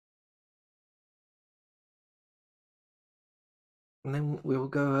and then we'll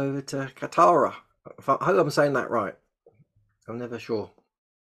go over to Katara. I hope I'm saying that right. I'm never sure.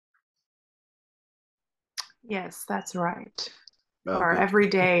 Yes, that's right. Oh, Or good. every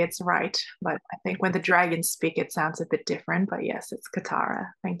day it's right. But I think when the dragons speak, it sounds a bit different. But yes, it's Katara.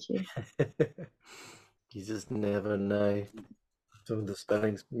 Thank you. You just never know some of the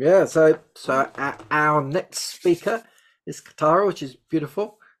spellings. Yeah, so our next speaker is Katara, which is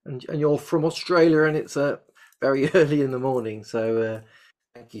beautiful, and you're from Australia, and it's very early in the morning. So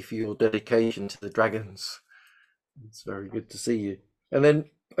thank you for your dedication to the dragons. It's very good to see you. And then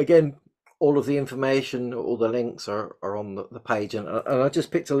again, all of the information, all the links are on the page, and I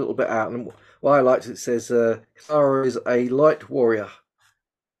just picked a little bit out. And what I liked, it says Katara is a light warrior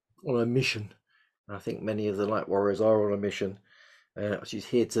on a mission. And I think many of the light warriors are on a mission. She's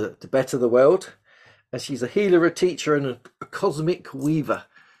here to better the world, and she's a healer, a teacher, and a cosmic weaver,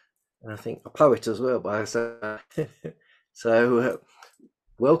 and I think a poet as well. By so, so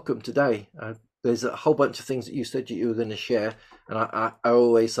welcome today. There's a whole bunch of things that you said you were going to share, and I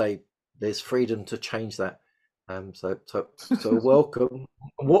always say there's freedom to change that. So welcome.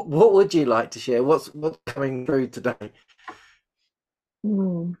 What would you like to share? What's coming through today?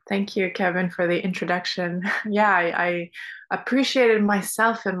 Thank you, Kevin, for the introduction. Yeah, I appreciated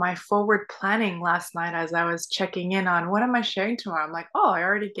myself and my forward planning last night as I was checking in on what am I sharing tomorrow. I'm like, oh, I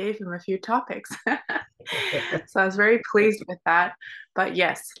already gave him a few topics. So I was very pleased with that. But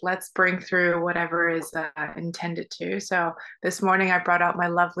yes, let's bring through whatever is intended to. So this morning I brought out my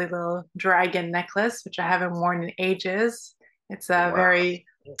lovely little dragon necklace, which I haven't worn in ages. It's a Wow. very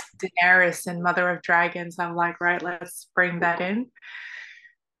Daenerys and Mother of Dragons. I'm like, right, let's bring that in.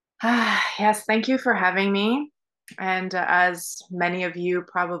 Yes, thank you for having me. And as many of you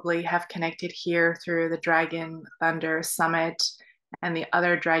probably have connected here through the Dragon Thunder Summit and the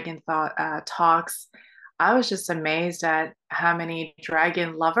other Dragon Thought talks, I was just amazed at how many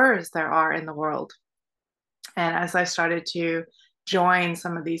dragon lovers there are in the world. And as I started to join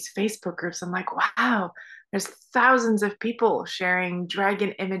some of these Facebook groups, I'm like, wow, there's thousands of people sharing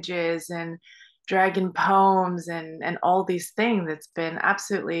dragon images and dragon poems and all these things. It's been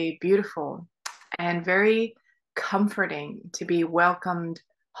absolutely beautiful and very comforting to be welcomed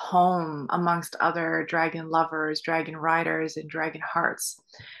home amongst other dragon lovers, dragon riders, and dragon hearts.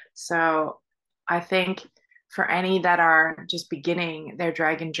 So I think for any that are just beginning their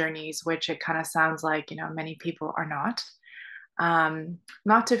dragon journeys, which it kind of sounds like, many people are not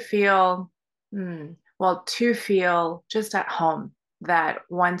to feel, well, to feel just at home that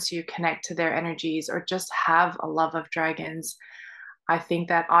once you connect to their energies or just have a love of dragons, I think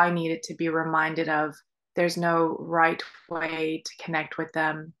that I needed to be reminded of there's no right way to connect with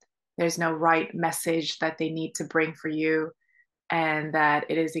them. There's no right message that they need to bring for you, and that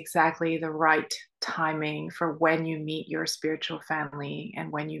it is exactly the right timing for when you meet your spiritual family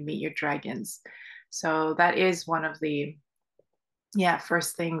and when you meet your dragons. So that is one of the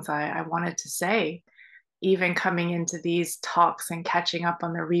first things I wanted to say, even coming into these talks and catching up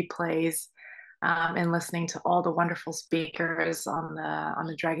on the replays, and listening to all the wonderful speakers on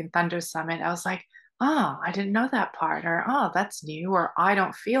the Dragon Thunder Summit. I was like, oh, I didn't know that part, or oh, that's new, or I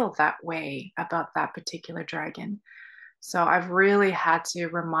don't feel that way about that particular dragon. So I've really had to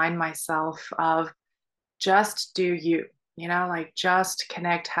remind myself of just do you, like just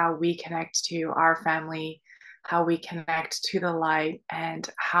connect how we connect to our family, how we connect to the light, and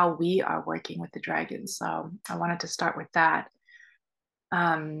how we are working with the dragons. So I wanted to start with that.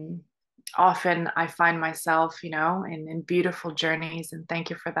 Um, Often I find myself, in beautiful journeys, and thank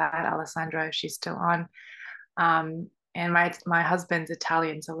you for that, Alessandra, if she's still on. And my husband's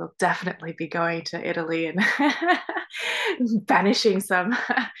Italian, so we'll definitely be going to Italy and banishing some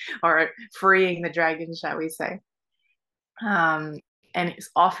or freeing the dragon, shall we say. Um, and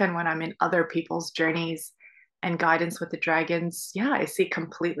it's often when I'm in other people's journeys and guidance with the dragons, yeah, I see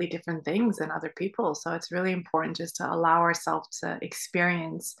completely different things than other people. So it's really important just to allow ourselves to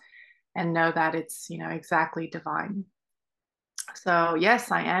experience and know that it's, exactly divine. So, yes,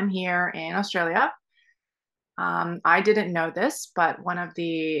 I am here in Australia. I didn't know this, but one of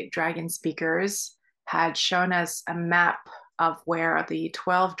the dragon speakers had shown us a map of where the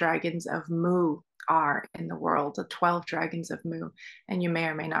 12 dragons of Mu are in the world, the 12 dragons of Mu. And you may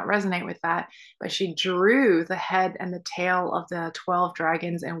or may not resonate with that, but she drew the head and the tail of the 12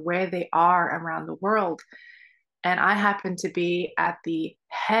 dragons and where they are around the world. And I happen to be at the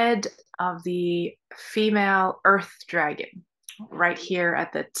head of the female earth dragon, right here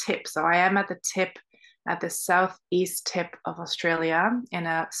at the tip. So I am at the tip, at the southeast tip of Australia, in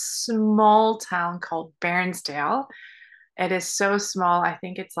a small town called Bairnsdale. It is so small. I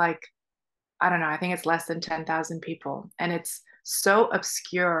think it's like, I don't know, I think it's less than 10,000 people. And it's so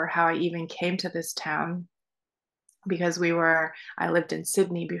obscure how I even came to this town because I lived in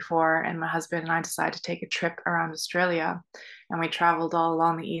Sydney before, and my husband and I decided to take a trip around Australia. And we traveled all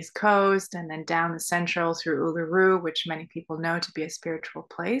along the East Coast and then down the central through Uluru, which many people know to be a spiritual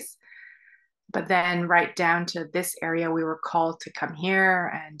place. But then right down to this area, we were called to come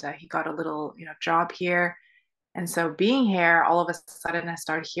here, and he got a little, job here. And so being here, all of a sudden, I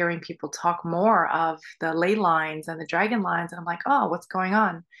started hearing people talk more of the ley lines and the dragon lines. And I'm like, oh, what's going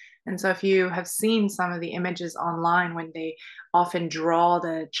on? And so if you have seen some of the images online when they often draw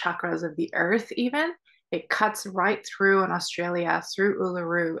the chakras of the earth, even, it cuts right through in Australia, through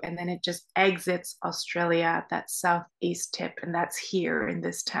Uluru, and then it just exits Australia at that southeast tip. And that's here in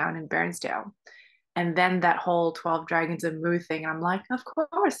this town in Bairnsdale. And then that whole 12 dragons of Mu thing. And I'm like, of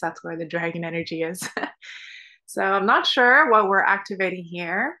course, that's where the dragon energy is. So I'm not sure what we're activating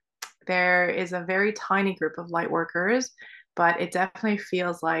here. There is a very tiny group of light workers, but it definitely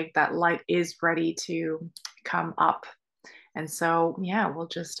feels like that light is ready to come up. And so, yeah, we'll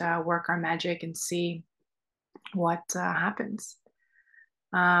just work our magic and see what happens.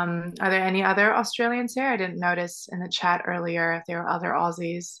 Are there any other Australians here? I didn't notice in the chat earlier if there were other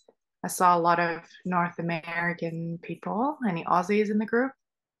Aussies. I saw a lot of North American people. Any Aussies in the group?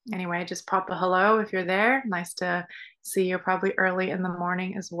 Anyway, just pop a hello if you're there. Nice to see you probably early in the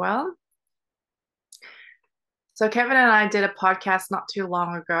morning as well. So, Kevin and I did a podcast not too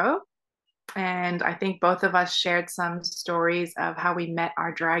long ago, and I think both of us shared some stories of how we met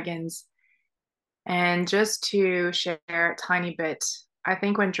our dragons. And just to share a tiny bit, I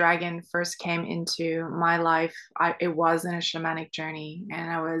think when dragon first came into my life, it was in a shamanic journey,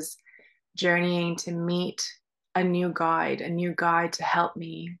 and I was journeying to meet a new guide to help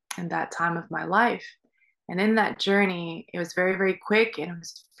me in that time of my life. And in that journey, it was very, very quick and it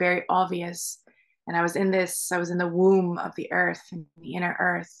was very obvious. And I was in the womb of the earth, in the inner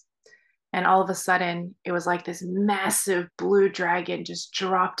earth. And all of a sudden, it was like this massive blue dragon just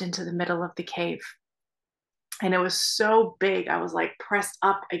dropped into the middle of the cave. And it was so big, I was like pressed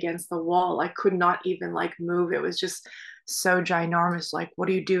up against the wall. I could not even like move. It was just so ginormous. Like, what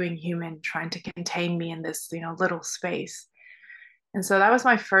are you doing, human, trying to contain me in this, little space? And so that was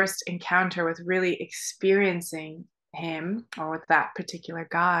my first encounter with really experiencing him or with that particular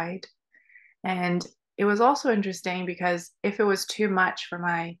guide. And it was also interesting because if it was too much for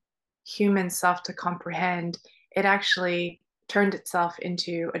my human self to comprehend, it actually turned itself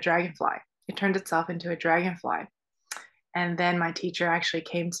into a dragonfly. It turned itself into a dragonfly. And then my teacher actually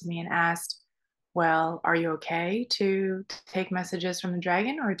came to me and asked, well, are you okay to take messages from the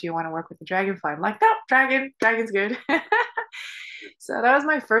dragon or do you want to work with the dragonfly? I'm like, no, dragon's good. So that was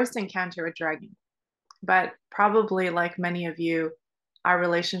my first encounter with dragon. But probably like many of you, our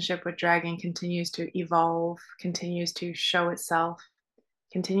relationship with dragon continues to evolve, continues to show itself,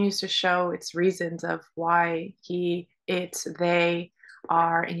 continues to show its reasons of why they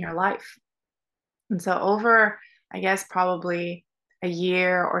are in your life. And so over, I guess, probably a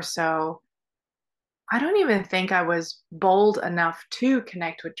year or so, I don't even think I was bold enough to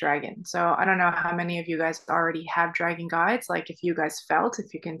connect with dragon. So I don't know how many of you guys already have dragon guides. Like if you guys felt,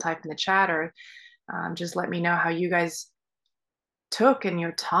 if you can type in the chat or just let me know how you guys took in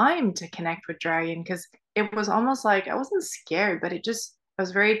your time to connect with dragon. Because it was almost like I wasn't scared, but it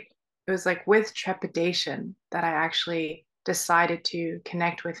was like with trepidation that I actually decided to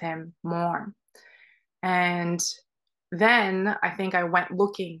connect with him more. And then I think I went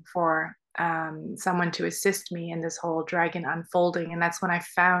looking for someone to assist me in this whole dragon unfolding. And that's when I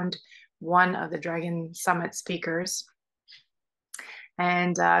found one of the Dragon Summit speakers.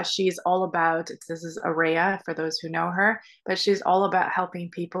 And she's all about, this is Araya for those who know her, but she's all about helping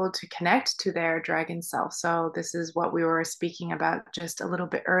people to connect to their dragon self. So this is what we were speaking about just a little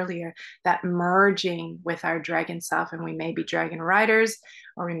bit earlier, that merging with our dragon self. And we may be dragon riders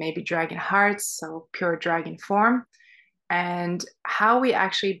or we may be dragon hearts, so pure dragon form, and how we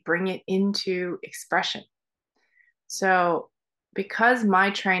actually bring it into expression. So because my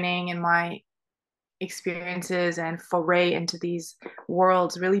training and my experiences and foray into these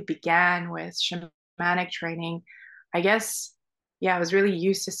worlds really began with shamanic training, I guess, yeah, I was really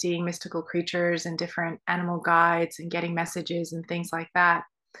used to seeing mystical creatures and different animal guides and getting messages and things like that.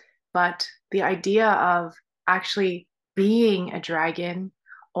 But the idea of actually being a dragon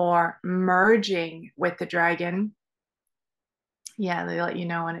or merging with the dragon, yeah, they let you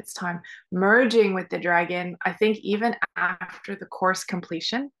know when it's time, merging with the dragon, I think even after the course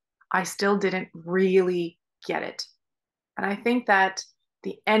completion, I still didn't really get it. And I think that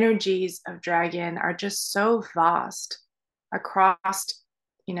the energies of dragon are just so vast across,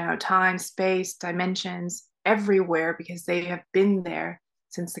 time, space, dimensions. everywhere because they have been there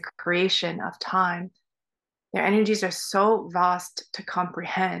since the creation of time. Their energies are so vast to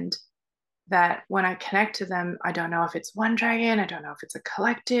comprehend that when I connect to them, I don't know if it's one dragon, I don't know if it's a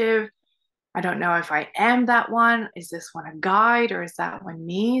collective, I don't know if I am that one. Is this one a guide or is that one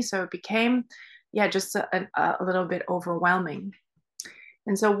me? So it became, yeah, just a little bit overwhelming.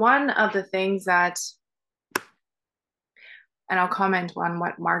 And so one of the things that, and I'll comment on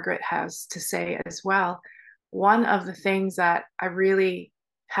what Margaret has to say as well, one of the things that I really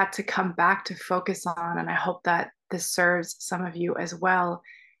had to come back to focus on, and I hope that this serves some of you as well,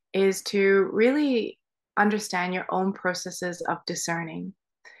 is to really understand your own processes of discerning,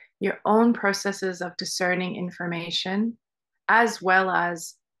 your own processes of discerning information, as well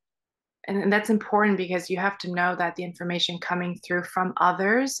as, and that's important because you have to know that the information coming through from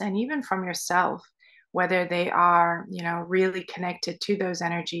others and even from yourself, whether they are, really connected to those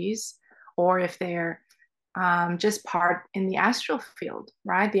energies or if they're just part in the astral field,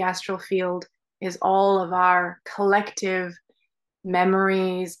 right? The astral field is all of our collective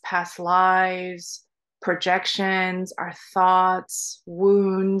memories, past lives, projections, our thoughts,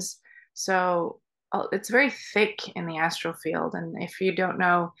 wounds. So it's very thick in the astral field. And if you don't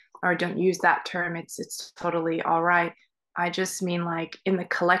know or don't use that term, it's totally all right. I just mean like in the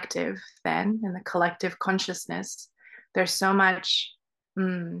collective, then in the collective consciousness, there's so much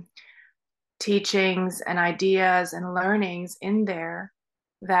teachings and ideas and learnings in there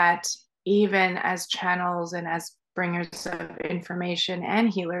that even as channels and as bringers of information and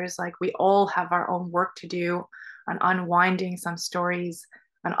healers, like we all have our own work to do on unwinding some stories,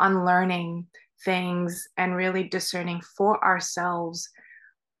 on unlearning things, and really discerning for ourselves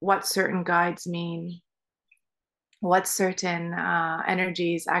what certain guides mean, what certain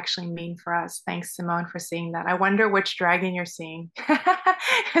energies actually mean for us. Thanks, Simone, for seeing that. I wonder which dragon you're seeing,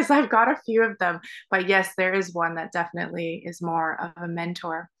 because I've got a few of them. But yes, there is one that definitely is more of a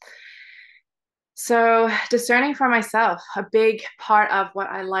mentor. So, discerning for myself, a big part of what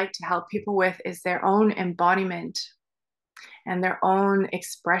I like to help people with is their own embodiment and their own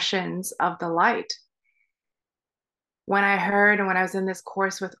expressions of the light. When I heard and when I was in this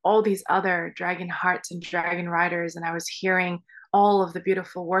course with all these other dragon hearts and dragon riders, and I was hearing all of the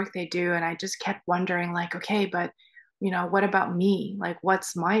beautiful work they do, and I just kept wondering, like, okay, but what about me? Like,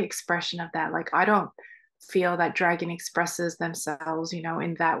 what's my expression of that? Like, I don't feel that dragon expresses themselves,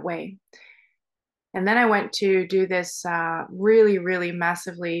 in that way. And then I went to do this really, really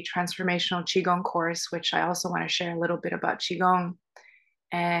massively transformational Qigong course, which I also want to share a little bit about Qigong.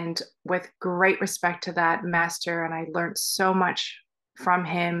 And with great respect to that master, and I learned so much from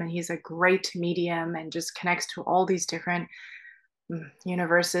him. And he's a great medium and just connects to all these different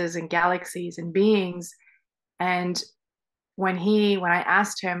universes and galaxies and beings. And when I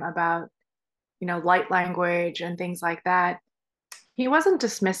asked him about, light language and things like that, he wasn't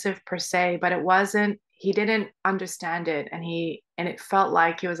dismissive per se, but he didn't understand it. And it felt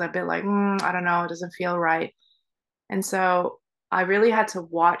like he was a bit like, I don't know, it doesn't feel right. And so I really had to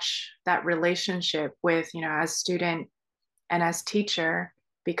watch that relationship with, as student and as teacher,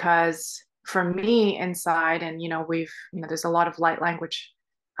 because for me inside, and, there's a lot of light language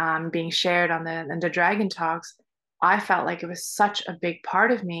being shared on the Dragon Talks. I felt like it was such a big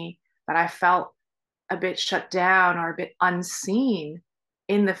part of me that I felt a bit shut down or a bit unseen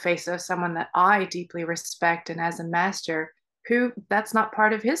in the face of someone that I deeply respect and as a master who that's not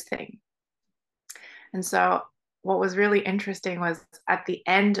part of his thing. And so what was really interesting was at the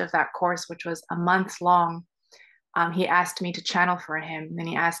end of that course, which was a month long, he asked me to channel for him. And then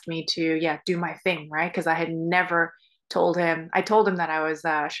he asked me to, do my thing, right? Because I had never I told him that I was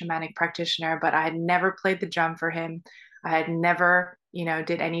a shamanic practitioner, but I had never played the drum for him. I had never,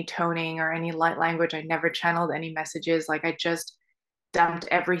 did any toning or any light language. I never channeled any messages. Like I just dumped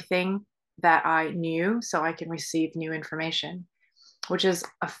everything that I knew so I can receive new information, which is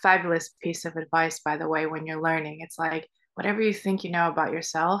a fabulous piece of advice, by the way, when you're learning. It's like whatever you think you know about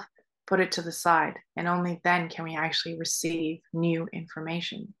yourself, put it to the side. And only then can we actually receive new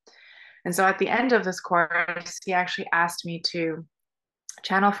information. And so at the end of this course, he actually asked me to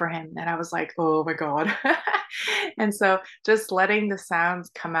channel for him. And I was like, oh my God. And so just letting the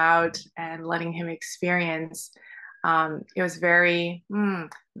sounds come out and letting him experience, it was very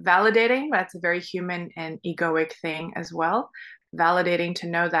validating. That's a very human and egoic thing as well. Validating to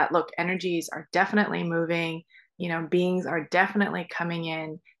know that, look, energies are definitely moving, beings are definitely coming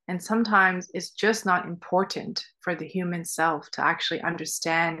in. And sometimes it's just not important for the human self to actually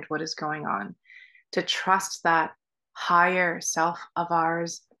understand what is going on, to trust that higher self of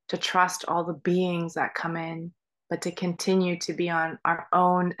ours, to trust all the beings that come in, but to continue to be on our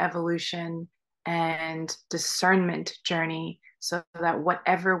own evolution and discernment journey so that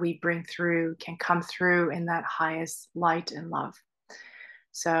whatever we bring through can come through in that highest light and love.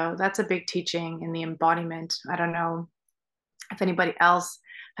 So that's a big teaching in the embodiment. I don't know if anybody else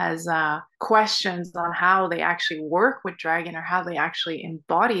has questions on how they actually work with dragon or how they actually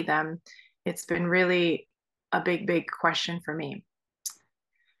embody them. It's been really a big question for me.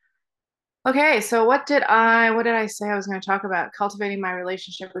 Okay, so what did I say I was going to talk about? Cultivating my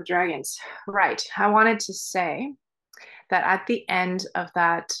relationship with dragons. Right. I wanted to say that at the end of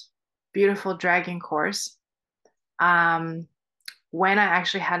that beautiful dragon course, um, when I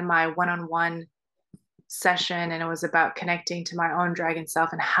actually had my one-on-one session and it was about connecting to my own dragon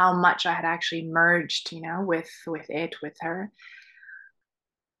self and how much I had actually merged, with her.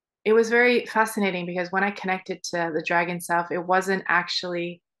 It was very fascinating because when I connected to the dragon self, it wasn't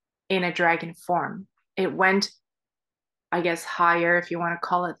actually in a dragon form. It went, I guess, higher, if you want to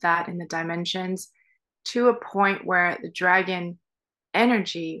call it that, in the dimensions to a point where the dragon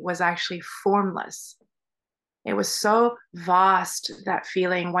energy was actually formless. It was so vast, that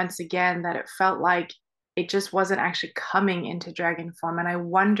feeling, once again, that it felt like it just wasn't actually coming into dragon form. And I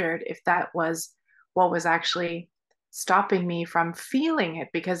wondered if that was what was actually stopping me from feeling it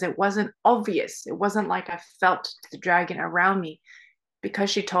because it wasn't obvious. It wasn't like I felt the dragon around me because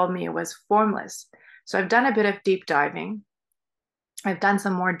she told me it was formless. So I've done a bit of deep diving. I've done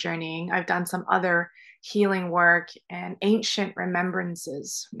some more journeying. I've done some other healing work and ancient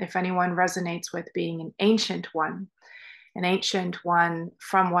remembrances. If anyone resonates with being an ancient one,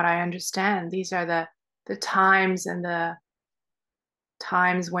 from what I understand, these are the times and the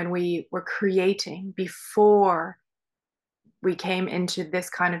times when we were creating before we came into this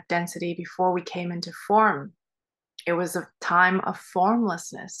kind of density, before we came into form. It was a time of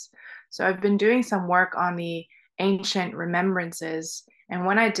formlessness. So I've been doing some work on the ancient remembrances. And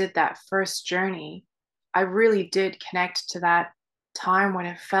when I did that first journey, I really did connect to that time when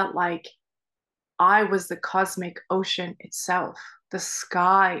it felt like I was the cosmic ocean itself, the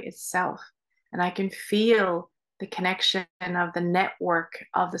sky itself. And I can feel the connection of the network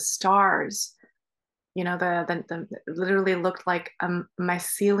of the stars. The literally looked like a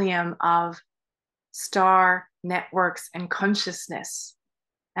mycelium of star networks and consciousness.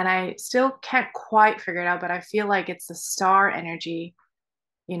 And I still can't quite figure it out, but I feel like it's the star energy,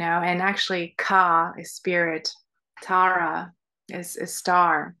 and actually Ka is spirit, Tara is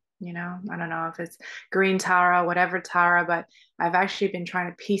star, I don't know if it's green Tara, whatever Tara, but I've actually been trying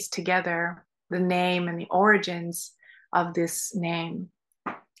to piece together the name and the origins of this name.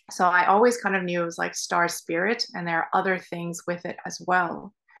 So I always kind of knew it was like star spirit, and there are other things with it as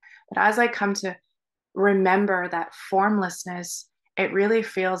well. But as I come to remember that formlessness, it really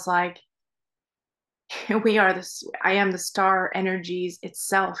feels like I am the star energies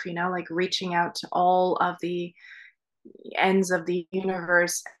itself, like reaching out to all of the ends of the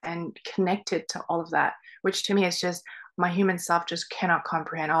universe and connected to all of that, which to me is just my human self just cannot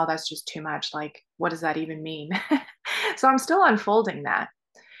comprehend. Oh, that's just too much. Like, what does that even mean? So I'm still unfolding that.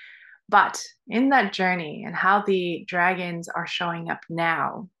 But in that journey and how the dragons are showing up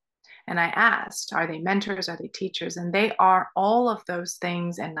now, and I asked, are they mentors? Are they teachers? And they are all of those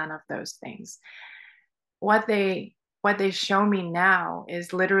things and none of those things. What they show me now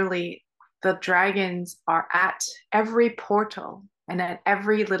is literally the dragons are at every portal and at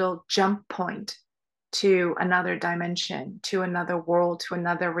every little jump point to another dimension, to another world, to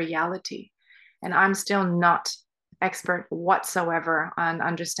another reality. And I'm still not expert whatsoever on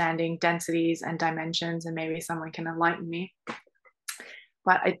understanding densities and dimensions, and maybe someone can enlighten me.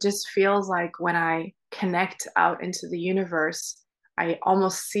 But it just feels like when I connect out into the universe, I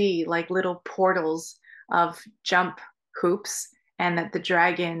almost see like little portals of jump hoops, and that the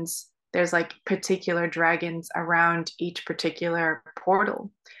dragons, there's like particular dragons around each particular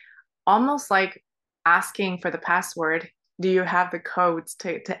portal, almost like asking for the password. Do you have the codes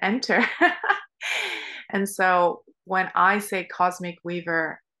to enter? And so when I say cosmic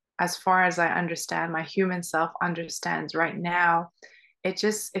weaver, as far as I understand, my human self understands right now, it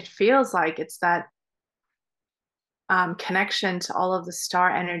feels like it's that connection to all of the star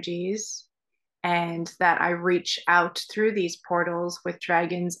energies, and that I reach out through these portals with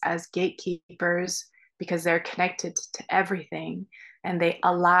dragons as gatekeepers because they're connected to everything, and they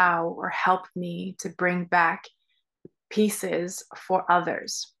allow or help me to bring back pieces for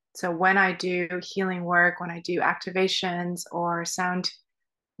others. So when I do healing work, when I do activations or sound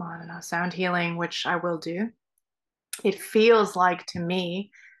healing, which I will do, it feels like to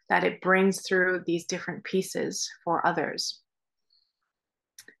me that it brings through these different pieces for others.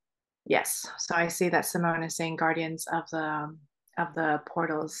 Yes. So I see that Simone is saying guardians of the of the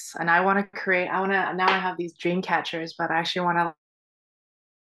portals. And I want to create, I want to, now I have these dream catchers, but I actually want to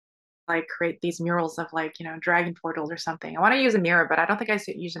like create these murals of like, dragon portals or something. I want to use a mirror, but I don't think I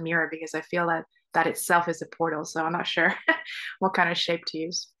should use a mirror because I feel that that itself is a portal. So I'm not sure what kind of shape to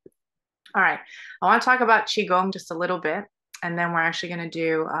use. All right. I want to talk about Qigong just a little bit, and then we're actually going to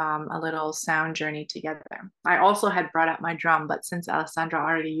do a little sound journey together. I also had brought out my drum, but since Alessandra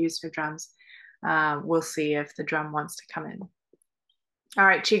already used her drums, we'll see if the drum wants to come in. All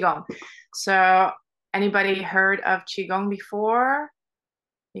right, Qigong. So, anybody heard of Qigong before?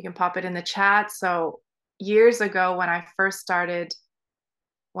 You can pop it in the chat. So, years ago when I first started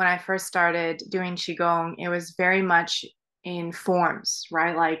doing Qigong, it was very much in forms,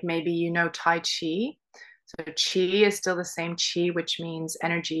 right? Like maybe Tai Chi. So Qi is still the same Qi, which means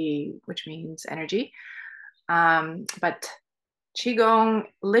energy, but Qigong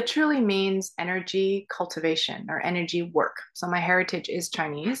literally means energy cultivation or energy work. So my heritage is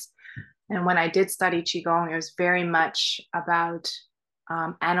Chinese. And when I did study Qigong, it was very much about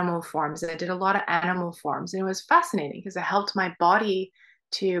animal forms. I did a lot of animal forms. And it was fascinating because it helped my body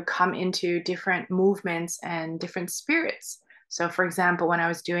to come into different movements and different spirits. So, for example, when I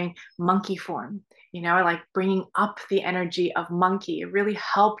was doing monkey form, like bringing up the energy of monkey, it really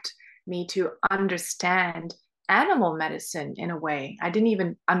helped me to understand animal medicine in a way. I didn't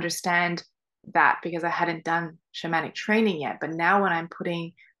even understand that because I hadn't done shamanic training yet. But now when I'm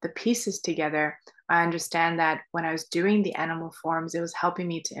putting the pieces together, I understand that when I was doing the animal forms, it was helping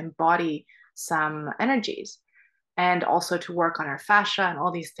me to embody some energies and also to work on our fascia and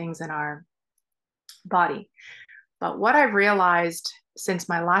all these things in our body. But what I've realized since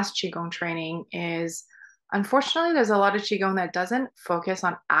my last Qigong training is unfortunately, there's a lot of Qigong that doesn't focus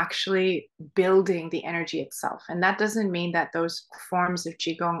on actually building the energy itself. And that doesn't mean that those forms of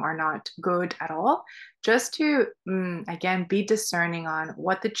Qigong are not good at all. Just to, again, be discerning on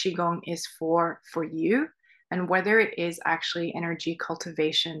what the Qigong is for you and whether it is actually energy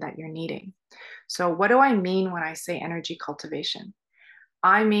cultivation that you're needing. So, what do I mean when I say energy cultivation?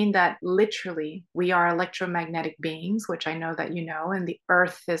 I mean that literally we are electromagnetic beings, which I know that you know, and the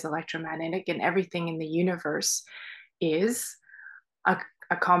earth is electromagnetic, and everything in the universe is a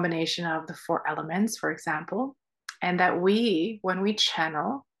combination of the four elements, for example. And that when we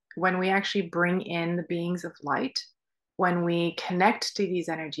channel, when we actually bring in the beings of light, when we connect to these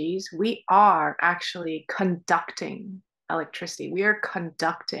energies, we are actually conducting electricity, we are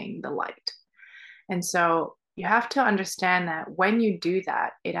conducting the light. And so you have to understand that when you do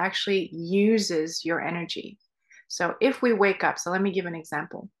that, it actually uses your energy. So if we wake up, so let me give an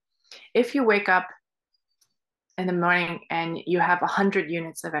example. If you wake up in the morning and you have 100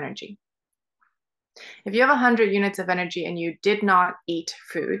 units of energy, if you have 100 units of energy and you did not eat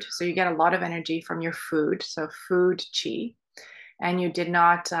food, so you get a lot of energy from your food, so food chi, and you did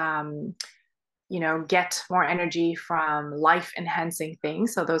not get more energy from life enhancing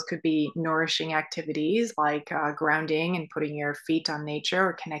things. So those could be nourishing activities like grounding and putting your feet on nature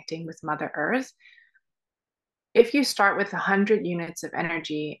or connecting with Mother Earth. If you start with 100 units of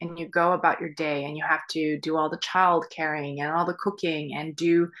energy and you go about your day and you have to do all the child caring and all the cooking and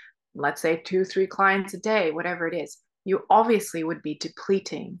do, let's say, 2, 3 clients a day, whatever it is, you obviously would be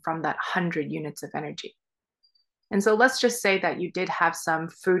depleting from that 100 units of energy. And so let's just say that you did have some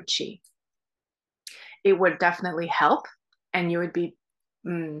food chi. It would definitely help and you would be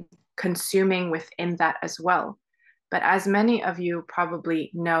consuming within that as well. But as many of you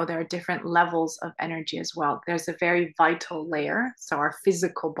probably know, there are different levels of energy as well. There's a very vital layer, so our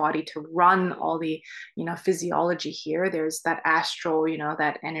physical body to run all the, physiology here. There's that astral,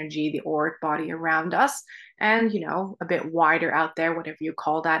 that energy, the auric body around us, and a bit wider out there, whatever you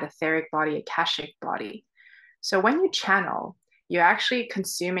call that, etheric body, akashic body. So when you channel, you're actually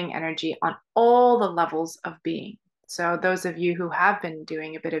consuming energy on all the levels of being. So those of you who have been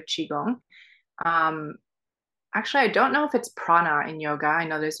doing a bit of qigong, actually, I don't know if it's prana in yoga. I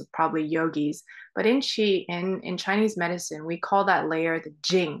know there's probably yogis, but in qi, in Chinese medicine, we call that layer the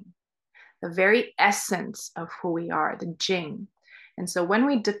jing, the very essence of who we are, the jing. And so when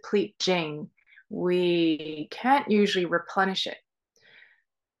we deplete jing, we can't usually replenish it.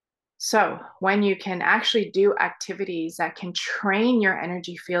 So when you can actually do activities that can train your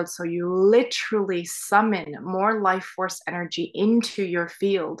energy field, so you literally summon more life force energy into your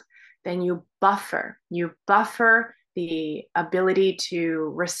field, then you buffer the ability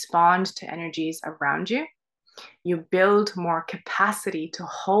to respond to energies around you. You build more capacity to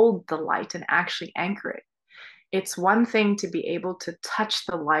hold the light and actually anchor it. It's one thing to be able to touch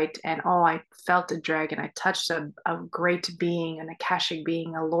the light and, oh, I felt a dragon. I touched a great being, an Akashic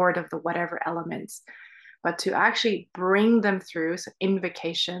being, a lord of the whatever elements. but to actually bring them through, so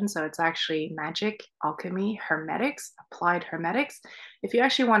invocation, so it's actually magic, alchemy, hermetics, applied hermetics. If you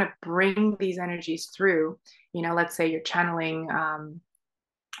actually want to bring these energies through, let's say you're channeling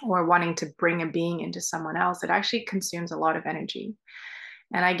or wanting to bring a being into someone else, it actually consumes a lot of energy.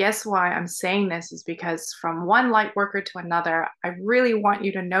 And I guess why I'm saying this is because from one light worker to another, I really want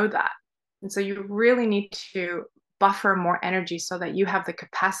you to know that. And so you really need to buffer more energy so that you have the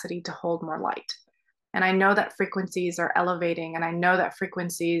capacity to hold more light. And I know that frequencies are elevating and I know that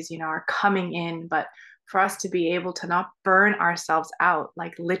frequencies, are coming in, but for us to be able to not burn ourselves out,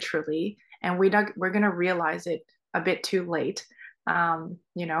 like literally, and we're going to realize it a bit too late.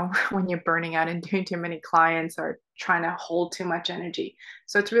 When you're burning out and doing too many clients or trying to hold too much energy.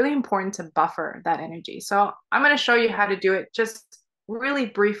 So it's really important to buffer that energy. So I'm going to show you how to do it just really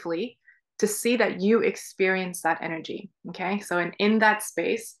briefly to see that you experience that energy. Okay. So in that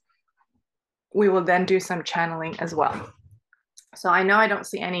space, we will then do some channeling as well. So I know I don't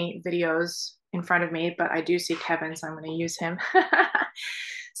see any videos in front of me, but I do see Kevin, so I'm going to use him.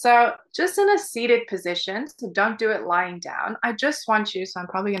 So just in a seated position, so don't do it lying down. I just want you, so I'm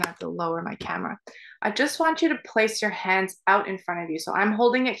probably going to have to lower my camera. I just want you to place your hands out in front of you. So I'm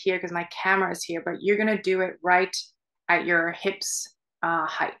holding it here because my camera is here, but you're going to do it right at your hips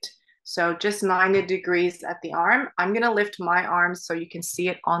height. So just 90 degrees at the arm. I'm going to lift my arms so you can see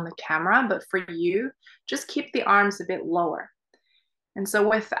it on the camera, but for you, just keep the arms a bit lower. And so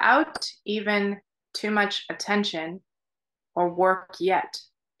without even too much attention or work yet,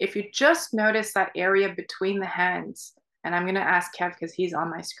 if you just notice that area between the hands, and I'm going to ask Kev because he's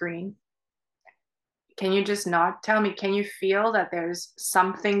on my screen. Can you just not tell me, can you feel that there's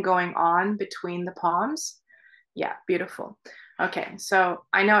something going on between the palms? Yeah, beautiful. Okay, so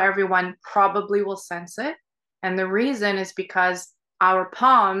I know everyone probably will sense it. And the reason is because our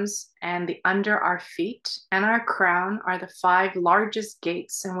palms and the under our feet and our crown are the 5 largest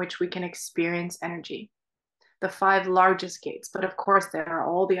gates in which we can experience energy. The 5 largest gates. But of course, there are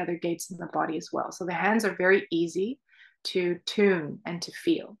all the other gates in the body as well. So the hands are very easy to tune and to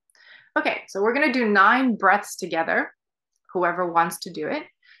feel. Okay, so we're going to do 9 breaths together, whoever wants to do it,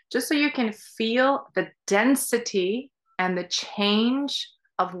 just so you can feel the density and the change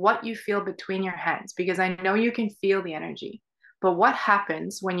of what you feel between your hands, because I know you can feel the energy. But what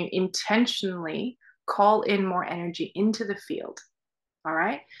happens when you intentionally call in more energy into the field? All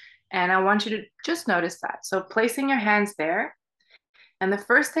right. And I want you to just notice that. So placing your hands there. And the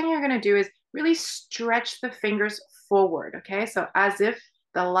first thing you're going to do is really stretch the fingers forward. Okay. So as if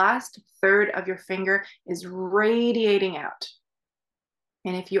the last third of your finger is radiating out.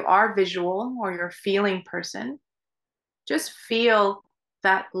 And if you are visual or you're a feeling person, just feel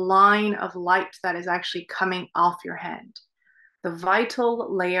that line of light that is actually coming off your hand. The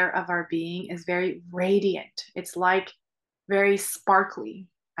vital layer of our being is very radiant. It's like very sparkly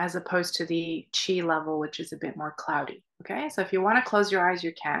as opposed to the chi level, which is a bit more cloudy. Okay, so if you want to close your eyes,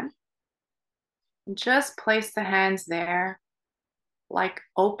 you can. Just place the hands there like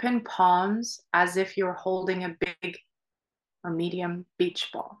open palms as if you're holding a big or medium beach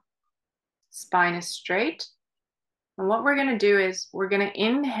ball. Spine is straight. And what we're going to do is we're going to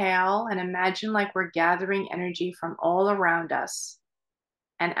inhale and imagine like we're gathering energy from all around us.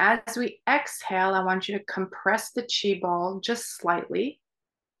 And as we exhale, I want you to compress the chi ball just slightly.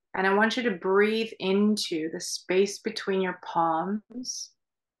 And I want you to breathe into the space between your palms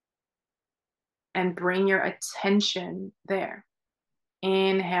and bring your attention there.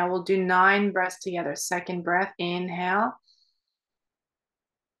 Inhale, we'll do 9 breaths together. Second breath, inhale.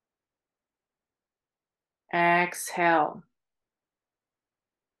 Exhale.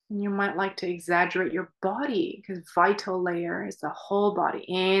 You might like to exaggerate your body because vital layer is the whole body.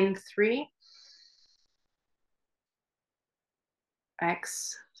 In 3.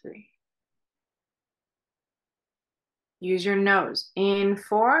 X3. Use your nose. In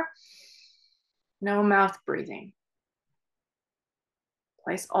 4. No mouth breathing.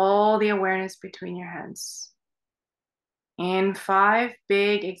 Place all the awareness between your hands. In 5,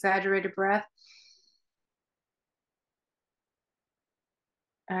 big exaggerated breath.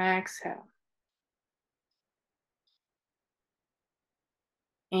 Exhale.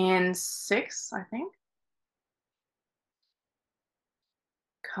 In 6, I think.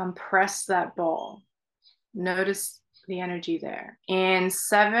 Compress that ball. Notice the energy there. In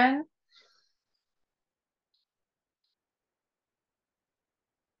 7.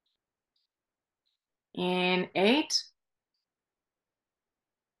 In 8.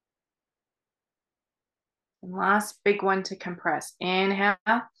 And last big one to compress. Inhale.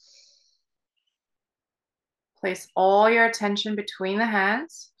 Place all your attention between the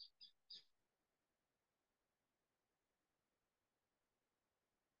hands.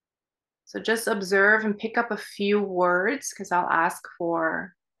 So just observe and pick up a few words because I'll ask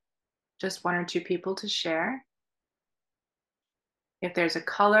for just one or two people to share. If there's a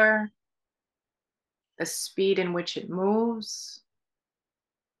color, the speed in which it moves,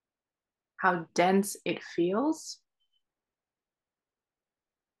 how dense it feels.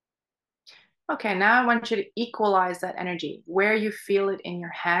 Okay, now I want you to equalize that energy. Where you feel it in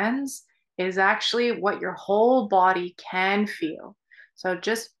your hands is actually what your whole body can feel. So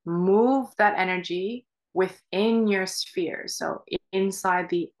just move that energy within your sphere. So inside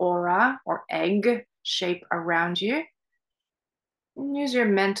the aura or egg shape around you. And use your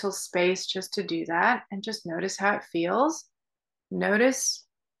mental space just to do that and just notice how it feels. Notice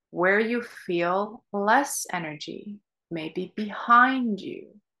where you feel less energy, maybe behind you,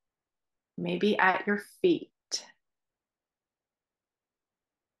 maybe at your feet.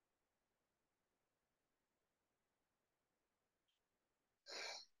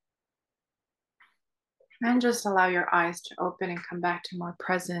 And just allow your eyes to open and come back to more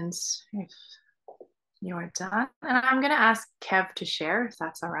presence if you're done. And I'm going to ask Kev to share if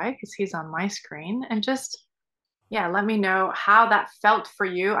that's all right, because he's on my screen. And just, yeah, let me know how that felt for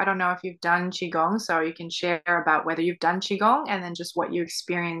you. I don't know if you've done Qigong, so you can share about whether you've done Qigong and then just what you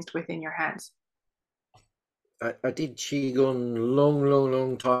experienced within your hands. I did Qigong long, long,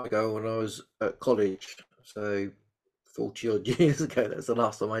 long time ago when I was at college. So 40 odd years ago. That's the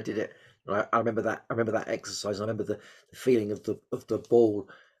last time I did it. And I remember that. I remember that exercise. I remember the feeling of the ball.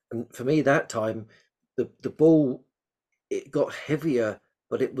 And for me, that time, the ball, it got heavier,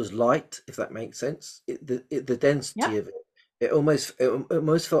 but it was light. If that makes sense, the Yep. density of it, it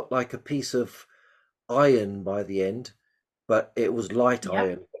almost felt like a piece of iron by the end, but it was light Yep.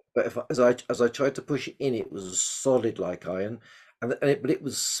 iron. But as I tried to push it in, it was solid like iron, but it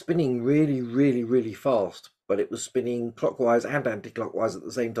was spinning really, really, really fast. But it was spinning clockwise and anti-clockwise at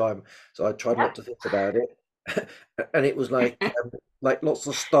the same time. So I tried not to think about it, and it was Yep. like lots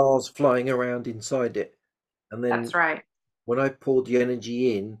of stars flying around inside it. And That's then right. when I poured the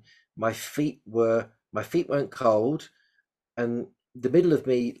energy in, my feet weren't cold, and the middle of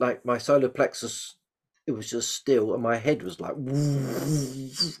me, like my solar plexus, it was just still, and my head was like,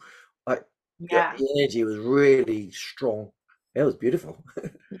 like Yeah. the energy was really strong. It was beautiful.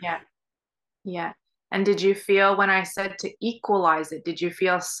 Yeah. Yeah. And did you feel when I said to equalize it, did you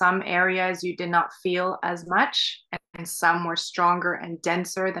feel some areas you did not feel as much and some were stronger and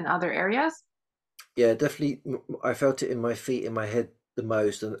denser than other areas? Yeah, definitely. I felt it in my feet, in my head the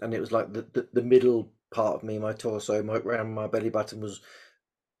most, and it was like the middle part of me, my torso, around my belly button was.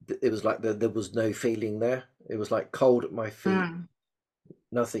 It was like there was no feeling there. It was like cold at my feet, Mm,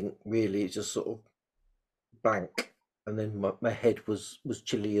 nothing really, just sort of blank. And then my head was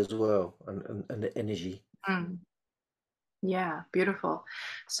chilly as well, and the energy. mm. Yeah, beautiful.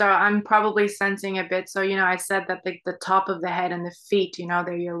 So I'm probably sensing a bit. So, I said that the top of the head and the feet,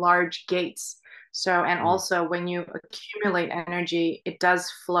 they're your large gates. So, and Mm. also when you accumulate energy, it does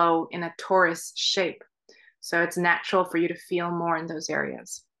flow in a torus shape. So it's natural for you to feel more in those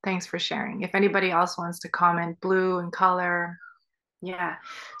areas. Thanks for sharing. If anybody else wants to comment, blue and color. Yeah.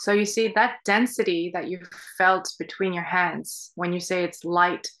 So you see that density that you felt between your hands when you say it's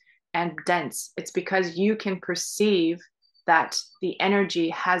light and dense, it's because you can perceive that the energy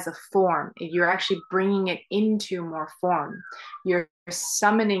has a form. You're actually bringing it into more form. You're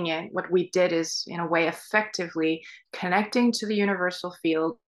summoning it. What we did is, in a way, effectively connecting to the universal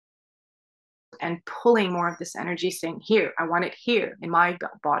field and pulling more of this energy, saying, Here, I want it here in my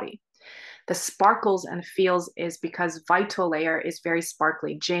body. The sparkles and feels is because vital layer is very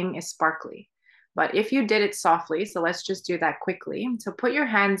sparkly. Jing is sparkly. But if you did it softly, so let's just do that quickly. So put your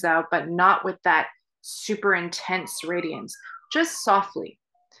hands out, but not with that super intense radiance, just softly.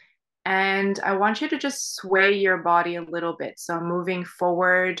 And I want you to just sway your body a little bit. So moving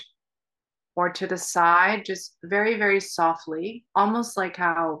forward or to the side, just very, very softly, almost like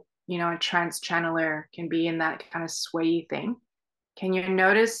how, a trance channeler can be in that kind of sway thing. Can you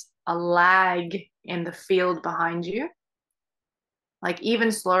notice a lag in the field behind you? Like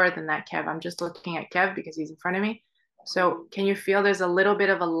even slower than that, Kev. I'm just looking at Kev because he's in front of me. So can you feel there's a little bit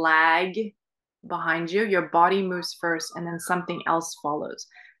of a lag behind you? Your body moves first and then something else follows.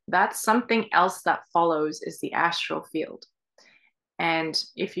 That something else that follows is the astral field. And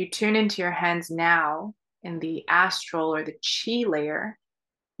if you tune into your hands now in the astral or the chi layer,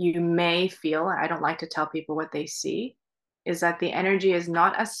 you may feel, I don't like to tell people what they see, is that the energy is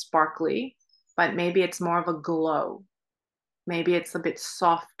not as sparkly, but maybe it's more of a glow. Maybe it's a bit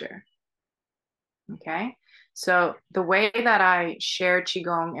softer. Okay. So the way that I share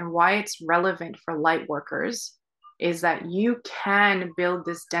Qigong and why it's relevant for light workers is that you can build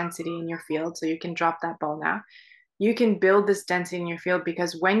this density in your field. So you can drop that ball now. You can build this density in your field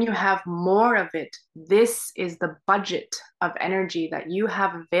because when you have more of it, this is the budget of energy that you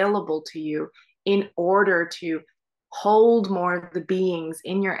have available to you in order to hold more of the beings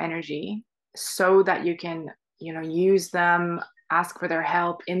in your energy so that you can, use them, ask for their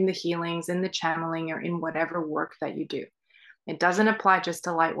help in the healings, in the channeling, or in whatever work that you do. It doesn't apply just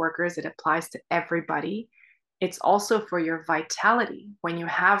to light workers, it applies to everybody. It's also for your vitality. When you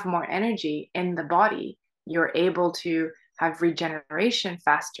have more energy in the body, you're able to have regeneration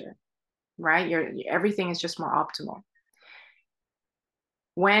faster, right? Everything is just more optimal.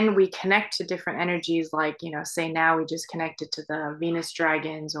 When we connect to different energies, like, say now we just connected to the Venus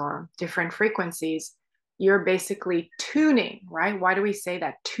dragons or different frequencies, you're basically tuning, right? Why do we say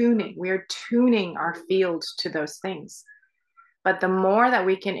that? Tuning. We are tuning our field to those things. But the more that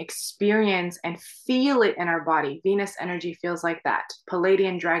we can experience and feel it in our body, Venus energy feels like that.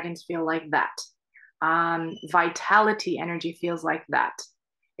 Palladian dragons feel like that. Vitality energy feels like that.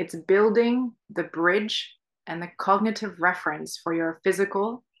 It's building the bridge and the cognitive reference for your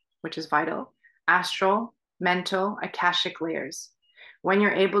physical, which is vital, astral, mental, akashic layers. When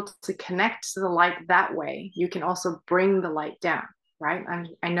you're able to connect to the light that way, you can also bring the light down, right?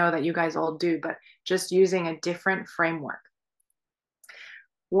 I know that you guys all do, but just using a different framework.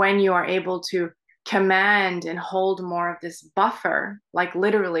 When you are able to command and hold more of this buffer, like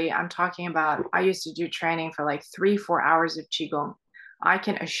literally, I'm talking about, I used to do training for like 3-4 hours of Qigong. I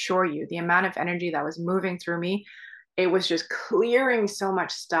can assure you the amount of energy that was moving through me, it was just clearing so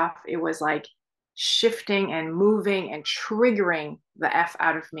much stuff. It was like shifting and moving and triggering the F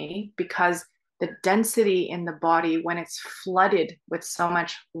out of me because the density in the body, when it's flooded with so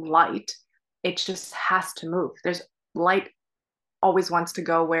much light, it just has to move. There's light always wants to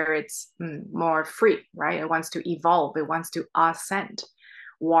go where it's more free, right? It wants to evolve, it wants to ascend.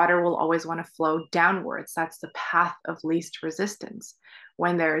 Water will always want to flow downwards. That's the path of least resistance.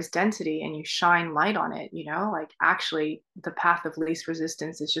 When there is density and you shine light on it, like actually the path of least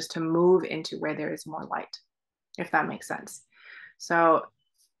resistance is just to move into where there is more light, if that makes sense. So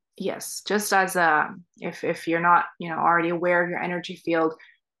yes, just as if you're not, already aware of your energy field,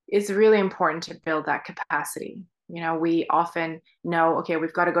 it's really important to build that capacity. We often know, okay,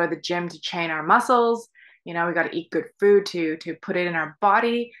 we've got to go to the gym to train our muscles. We got to eat good food to put it in our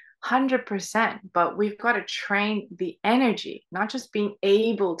body, 100%. But we've got to train the energy, not just being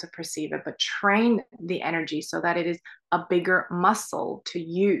able to perceive it, but train the energy so that it is a bigger muscle to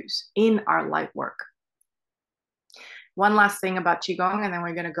use in our light work. One last thing about Qigong, and then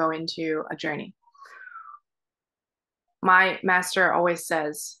we're going to go into a journey. My master always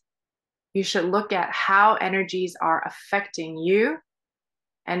says, you should look at how energies are affecting you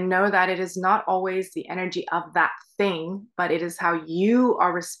and know that it is not always the energy of that thing, but it is how you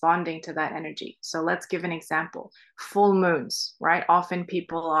are responding to that energy. So let's give an example. Full moons, right? Often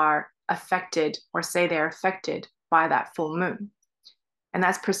people are affected or say they're affected by that full moon. And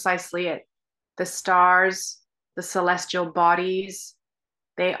that's precisely it. The stars, the celestial bodies,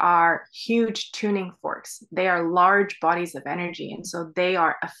 they are huge tuning forks. They are large bodies of energy. And so they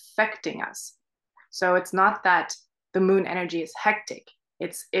are affecting us. So it's not that the moon energy is hectic.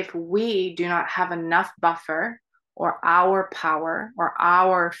 It's if we do not have enough buffer or our power or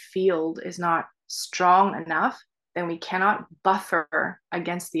our field is not strong enough, then we cannot buffer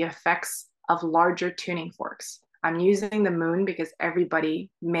against the effects of larger tuning forks. I'm using the moon because everybody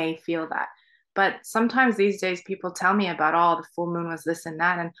may feel that. But sometimes these days people tell me about, oh, the full moon was this and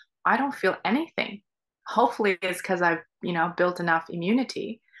that, and I don't feel anything. Hopefully it's because I've, built enough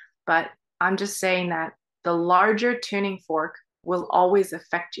immunity. But I'm just saying that the larger tuning fork will always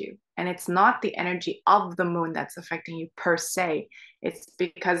affect you. And it's not the energy of the moon that's affecting you per se. It's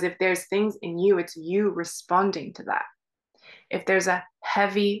because if there's things in you, it's you responding to that. If there's a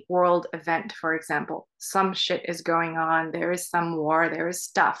heavy world event, for example, some shit is going on, there is some war, there is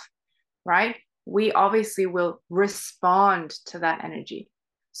stuff, right? We obviously will respond to that energy.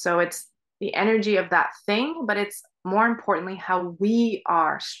 So it's the energy of that thing, but it's more importantly how we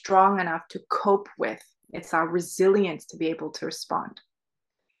are strong enough to cope with. It's our resilience to be able to respond.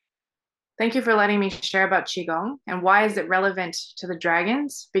 Thank you for letting me share about Qigong. And why is it relevant to the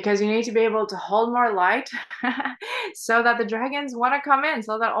dragons? Because you need to be able to hold more light so that the dragons want to come in,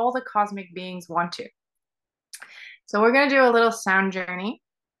 so that all the cosmic beings want to. So we're going to do a little sound journey.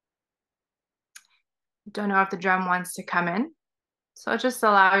 Don't know if the drum wants to come in. So just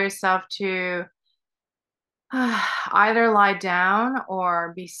allow yourself to either lie down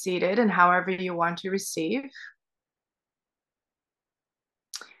or be seated and however you want to receive.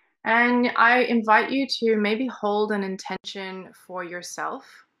 And I invite you to maybe hold an intention for yourself,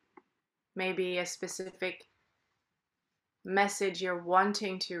 maybe a specific message you're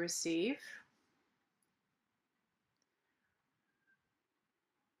wanting to receive,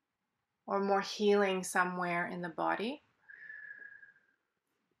 or more healing somewhere in the body.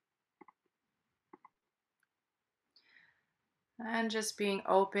 And just being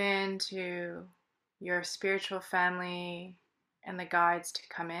open to your spiritual family and the guides to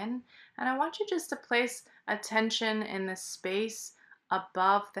come in. And I want you just to place attention in the space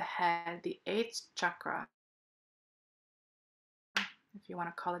above the head, the eighth chakra, if you want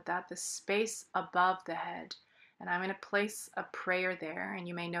to call it that, the space above the head. And I'm going to place a prayer there, and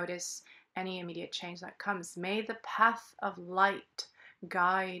you may notice any immediate change that comes. May the path of light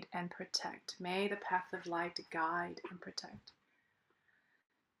guide and protect. May the path of light guide and protect.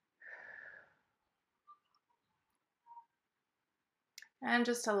 And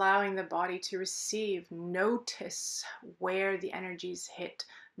just allowing the body to receive, notice where the energies hit,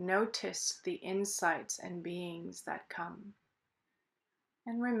 notice the insights and beings that come,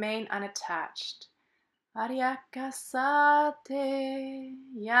 and remain unattached. Ariakasate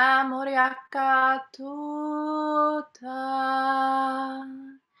ya moriakatuta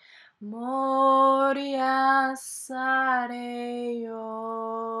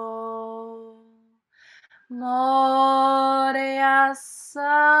moriasareyo. Moria Sareyo.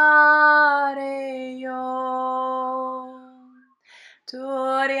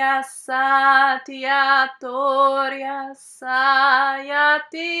 Toria Satia, Toria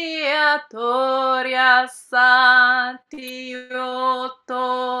Sayatia, Toria Satio,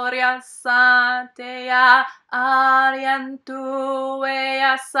 Toria Satea, Ariantuea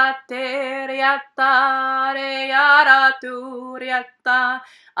Sateria, Tarea, Turiata.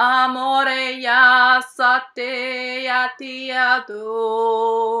 Amore ya sate ya tiado.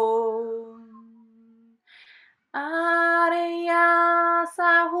 Aria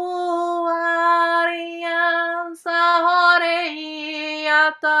sahu aria sahore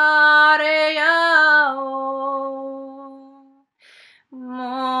ya tare ya o.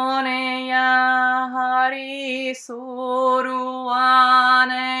 Mone ya hari soruane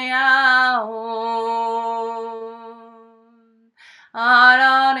ya o.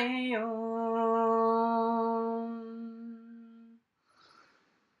 Arareo.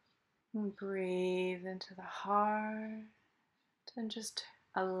 Breathe into the heart and just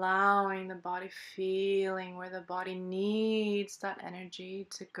allowing the body, feeling where the body needs that energy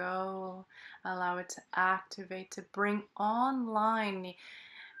to go. Allow it to activate, to bring online the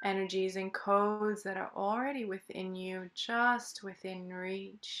energies and codes that are already within you, just within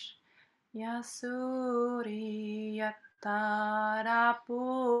reach. Yasuri Yatara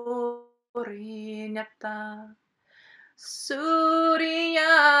Puri Yata Surya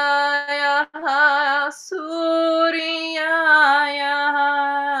Surya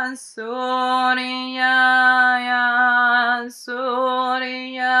Surya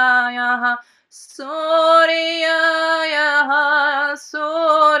Surya Surya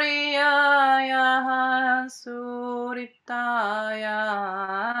Surya Suritaya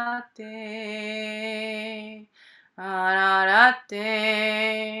Te Ararate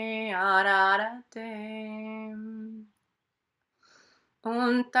Ararate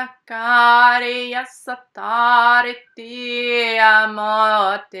Untakari yasatari ti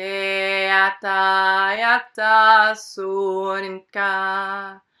amote yata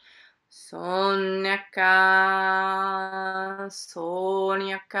suninka Sonyaka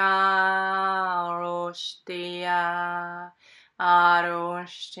Roshtiya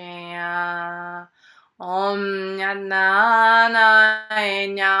Aroshtiya Om Nana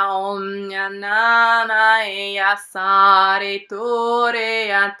Enya Om Nana Eya Sari Ture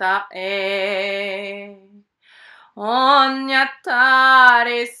Yata E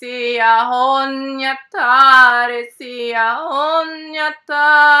Onyatare sia, onyatare sia,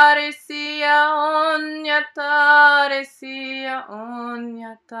 onyatare sia, onyatare sia,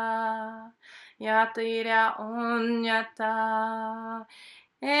 onyata, yatira onyata.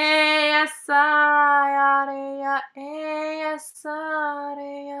 Eya sayareya, eya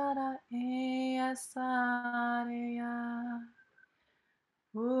sareyara, eya sareya.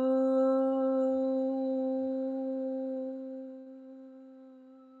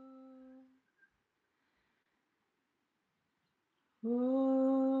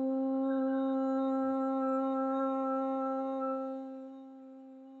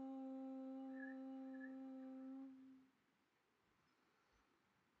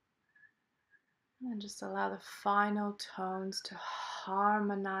 And just allow the final tones to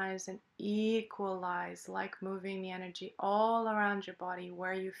harmonize and equalize, like moving the energy all around your body.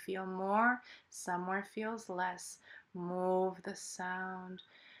 Where you feel more, somewhere feels less. Move the sound.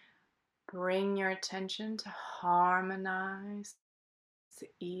 Bring your attention to harmonize, to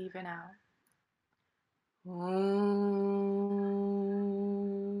even out.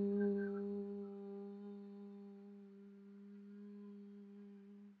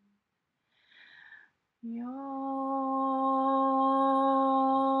 Yo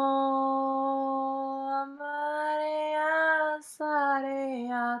Maria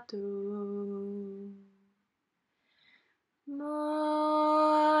Sarea tu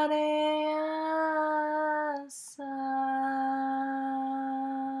Maria Sa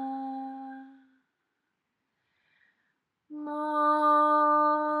Moria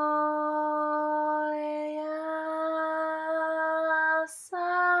sa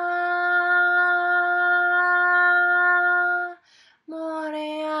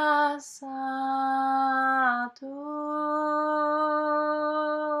Moria sa tu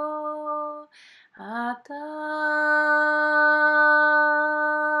ata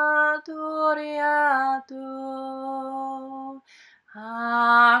turia tu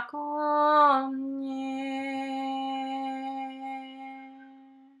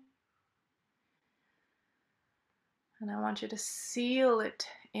and I want you to seal it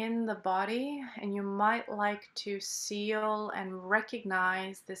in the body, and you might like to seal and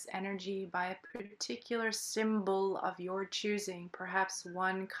recognize this energy by a particular symbol of your choosing. Perhaps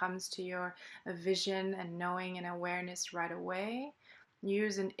one comes to your vision and knowing and awareness right away.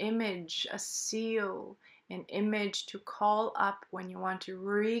 Use an image, a seal, an image to call up when you want to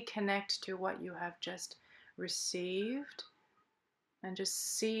reconnect to what you have just received. And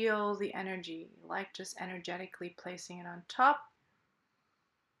just seal the energy, like just energetically placing it on top.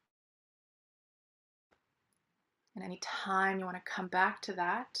 And anytime you want to come back to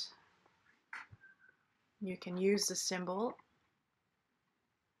that, you can use the symbol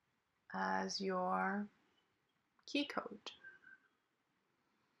as your key code.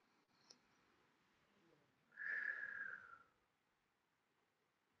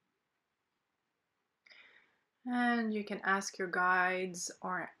 And you can ask your guides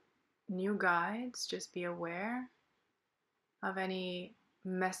or new guides, just be aware of any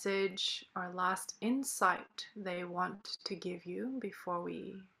message or last insight they want to give you before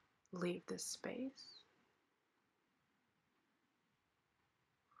we leave this space.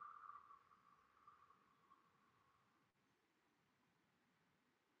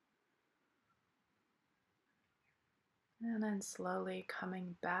 And then slowly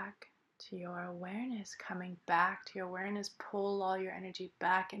coming back to your awareness, coming back to your awareness. Pull all your energy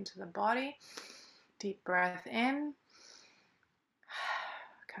back into the body. Deep breath in.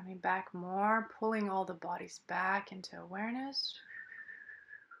 Coming back more, pulling all the bodies back into awareness.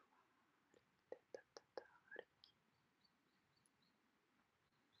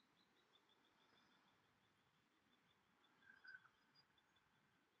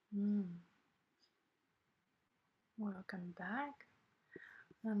 Welcome back.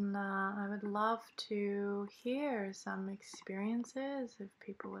 And I would love to hear some experiences if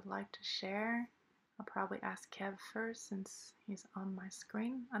people would like to share. I'll probably ask Kev first since he's on my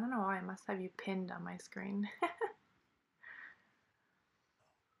screen. I don't know why, I must have you pinned on my screen.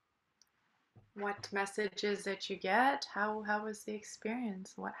 What messages did you get? How was the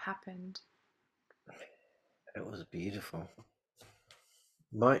experience? What happened? It was beautiful.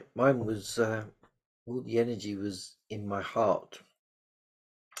 Mine was all the energy was in my heart,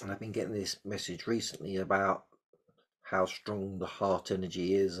 and I've been getting this message recently about how strong the heart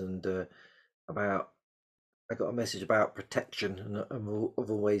energy is, and about I got a message about protection, and I'm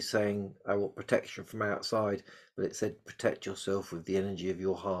always saying I want protection from outside, but it said protect yourself with the energy of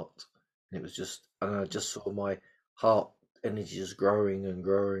your heart, and it was just, and I just saw my heart energy just growing and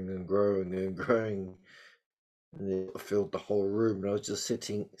growing and growing and growing, and it filled the whole room. And I was just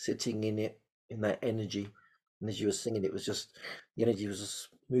sitting in it, in that energy. And as you were singing, it was just the energy was just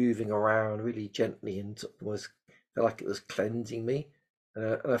moving around really gently, and was felt like it was cleansing me.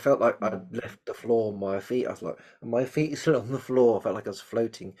 And I felt like I'd left the floor on my feet. I was like, and my feet still on the floor. I felt like I was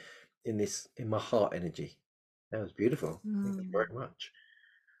floating in my heart energy. That was beautiful. Thank you Mm. very much.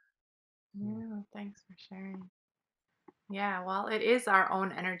 Yeah, thanks for sharing. Yeah, well, it is our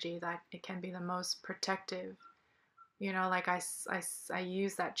own energy that it can be the most protective. You know, like I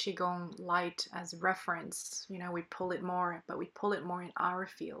use that Qigong light as reference. You know, we pull it more, but we pull it more in our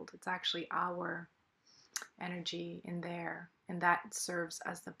field. It's actually our energy in there. And that serves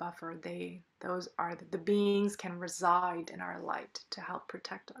as the buffer. Those are the beings can reside in our light to help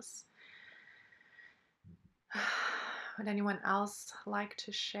protect us. Would anyone else like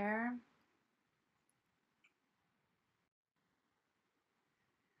to share?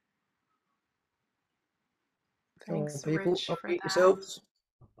 Come on, Thanks, people, Rich, for unmute that. yourselves.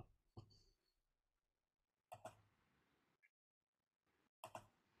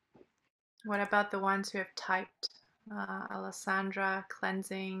 What about the ones who have typed? Alessandra,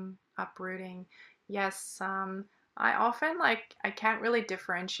 cleansing, uprooting. Yes, I often I can't really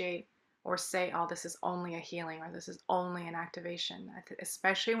differentiate or say, oh, this is only a healing or this is only an activation,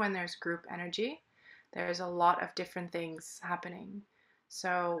 especially when there's group energy. There's a lot of different things happening.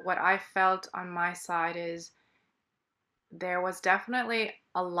 So, what I felt on my side is there was definitely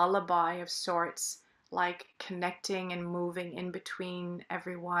a lullaby of sorts, like connecting and moving in between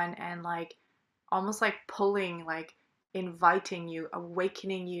everyone and like almost like pulling, like inviting you,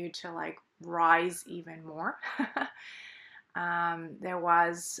 awakening you to like rise even more. There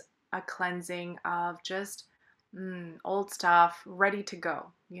was a cleansing of just old stuff ready to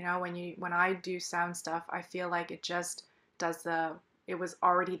go. You know, when I do sound stuff, I feel like it just does the it was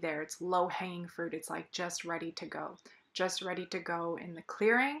already there. It's low hanging fruit. It's like just ready to go. Just ready to go in the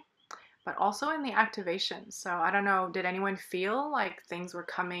clearing, but also in the activation. So I don't know, did anyone feel like things were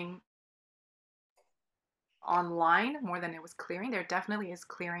coming online more than it was clearing? There definitely is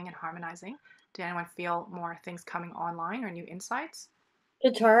clearing and harmonizing. Did anyone feel more things coming online or new insights?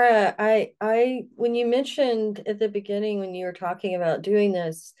 Katara, when you mentioned at the beginning when you were talking about doing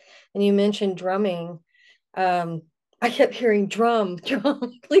this, and you mentioned drumming, um, I kept hearing drum,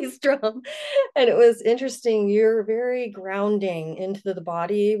 drum, please drum. And it was interesting. You're very grounding into the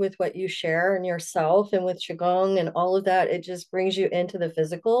body with what you share and yourself and with Qigong and all of that. It just brings you into the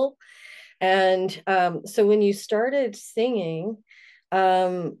physical. And so when you started singing,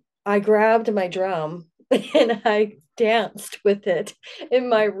 I grabbed my drum and I danced with it in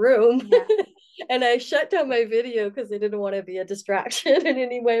my room. Yeah. And I shut down my video because I didn't want to be a distraction in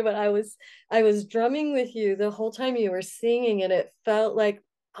any way. But I was drumming with you the whole time you were singing, and it felt like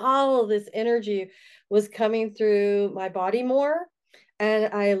all of this energy was coming through my body more.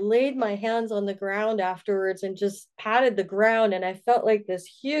 And I laid my hands on the ground afterwards and just patted the ground. And I felt like this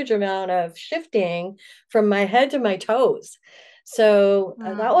huge amount of shifting from my head to my toes. So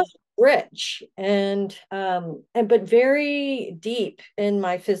that was Mm, rich and but very deep in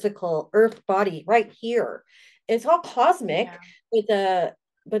my physical earth body right here. It's all cosmic, yeah.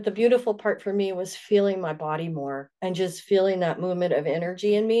 but the beautiful part for me was feeling my body more and just feeling that movement of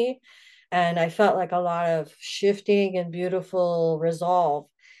energy in me. And I felt like a lot of shifting and beautiful resolve,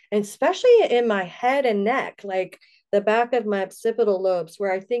 and especially in my head and neck, like the back of my occipital lobes,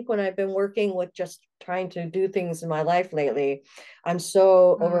 where I think when I've been working with just trying to do things in my life lately, I'm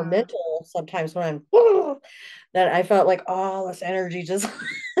so over Mm, mental sometimes when I'm that I felt like all this energy just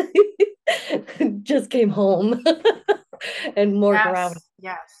just came home and more grounding.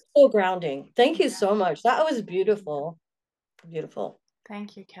 yes. Yes. So grounding. Thank you Yeah. so much. That was beautiful. Beautiful.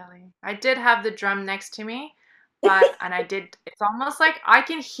 Thank you, Kelly. I did have the drum next to me, and I did, it's almost like I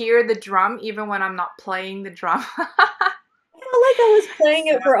can hear the drum even when I'm not playing the drum. I felt like I was playing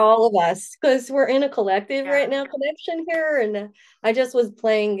So, it for all of us because we're in a collective yeah. right now connection here. And I just was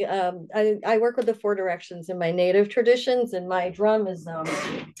playing. I work with the four directions in my native traditions, and my drum is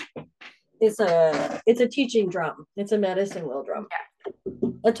it's a teaching drum. It's a medicine wheel drum, Yeah.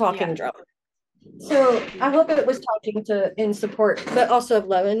 a Yeah. talking drum. So I hope it Beautiful. was talking to in support, but also of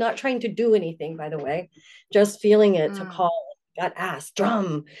love and not trying to do anything, by the way, just feeling it to Mm. call, got asked,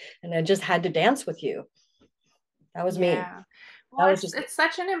 drum, and I just had to dance with you. That was me. Yeah. Well, That was it's just it's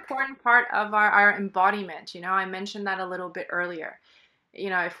such an important part of our embodiment. You know, I mentioned that a little bit earlier. You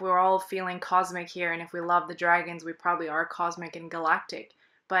know, if we're all feeling cosmic here and if we love the dragons, we probably are cosmic and galactic.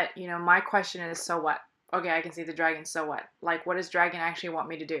 But, you know, my question is, so what? Okay, I can see the dragon, so what? Like, what does dragon actually want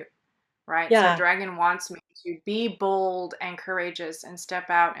me to do? Right? So yeah. dragon wants me to be bold and courageous and step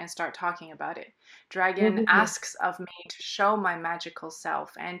out and start talking about it. Dragon Mhm. asks of me to show my magical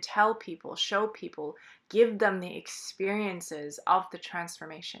self and tell people, show people, give them the experiences of the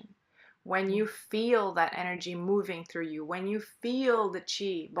transformation. When you feel that energy moving through you, when you feel the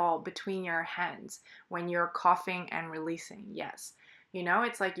chi ball between your hands, when you're coughing and releasing, yes. You know,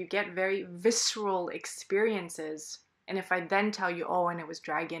 it's like you get very visceral experiences, and if I then tell you, oh, and it was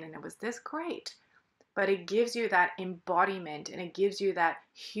dragon and it was this, great. But it gives you that embodiment and it gives you that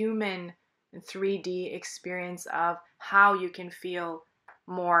human 3D experience of how you can feel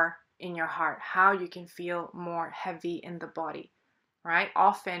more in your heart, how you can feel more heavy in the body, right?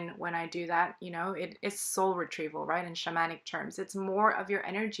 Often when I do that, you know, it's soul retrieval, right? In shamanic terms, it's more of your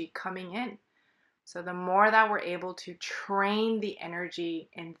energy coming in. So the more that we're able to train the energy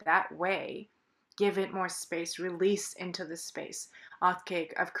in that way, Give it more space, release into the space. Okay,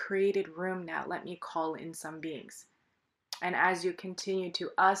 I've created room now. Let me call in some beings. And as you continue to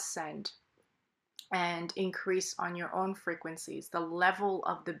ascend and increase on your own frequencies, the level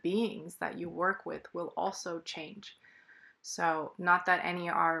of the beings that you work with will also change. So, not that any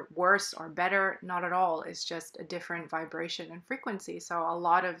are worse or better, not at all. It's just a different vibration and frequency. So, a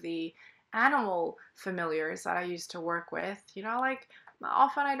lot of the animal familiars that I used to work with, like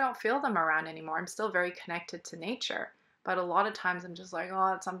often I don't feel them around anymore. I'm still very connected to nature. But a lot of times I'm just like,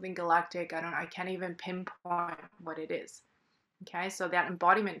 oh, it's something galactic. I can't even pinpoint what it is. Okay, so that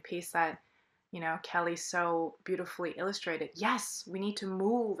embodiment piece that Kelly so beautifully illustrated. Yes, we need to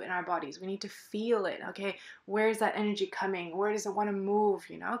move in our bodies. We need to feel it. Okay, where's that energy coming? Where does it want to move?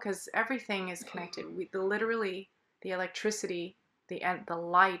 Because everything is connected. Literally, the electricity, the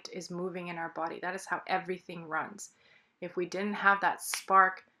light is moving in our body. That is how everything runs. If we didn't have that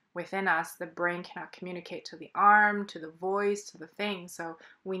spark within us, the brain cannot communicate to the arm, to the voice, to the thing. So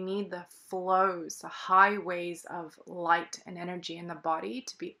we need the flows, the highways of light and energy in the body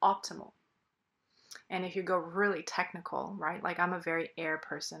to be optimal. And if you go really technical, right? Like I'm a very air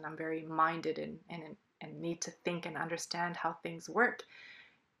person. I'm very minded and need to think and understand how things work.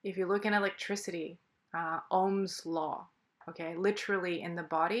 If you look in electricity, Ohm's law, okay, literally in the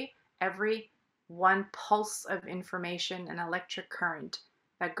body, every one pulse of information and electric current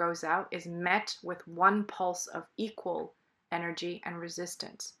that goes out is met with one pulse of equal energy and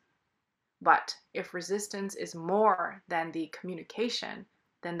resistance. But if resistance is more than the communication,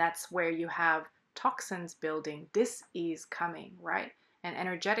 then that's where you have toxins building, dis-ease coming, right? And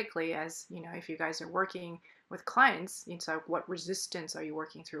energetically, as if you guys are working with clients, it's like, what resistance are you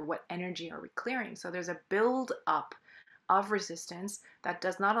working through? What energy are we clearing? So there's a build up of resistance that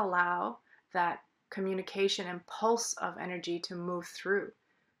does not allow that communication and pulse of energy to move through.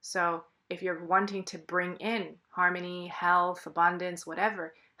 So if you're wanting to bring in harmony, health, abundance,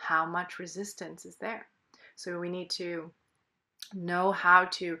 whatever, how much resistance is there? So we need to know how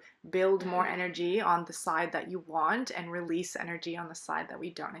to build more energy on the side that you want and release energy on the side that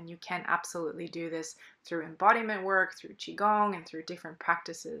we don't. And you can absolutely do this through embodiment work, through Qigong, and through different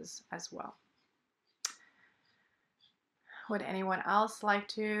practices as well. Would anyone else like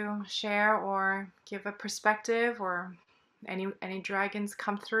to share or give a perspective, or any dragons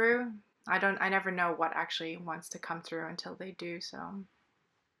come through? I never know what actually wants to come through until they do, so.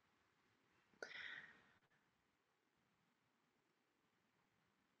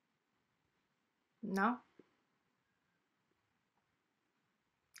 No?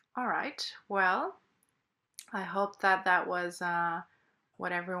 All right. Well, I hope that was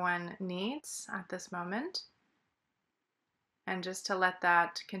what everyone needs at this moment. And just to let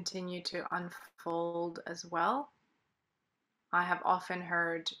that continue to unfold as well. I have often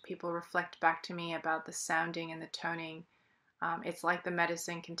heard people reflect back to me about the sounding and the toning. It's like the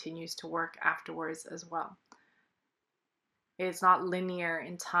medicine continues to work afterwards as well. It's not linear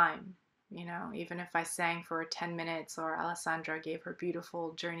in time. Even if I sang for 10 minutes or Alessandra gave her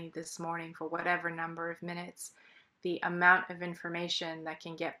beautiful journey this morning for whatever number of minutes, the amount of information that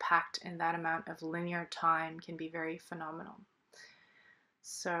can get packed in that amount of linear time can be very phenomenal.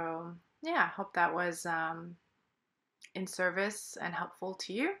 So yeah, I hope that was in service and helpful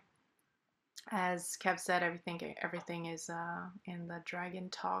to you. As Kev said, everything is in the Dragon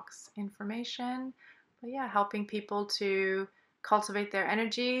Talks information. But yeah, helping people to cultivate their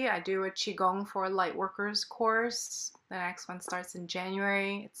energy. I do a Qigong for Light Workers course. The next one starts in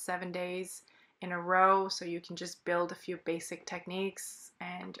January. It's 7 days in a row, so you can just build a few basic techniques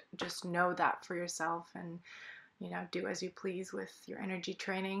and just know that for yourself, and do as you please with your energy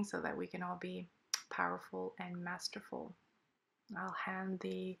training so that we can all be powerful and masterful. I'll hand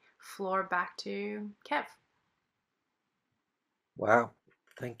the floor back to Kev. Wow,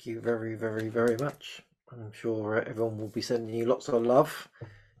 thank you very, very, very much. I'm sure everyone will be sending you lots of love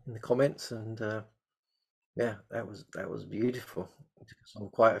in the comments, and yeah, that was beautiful. It took us on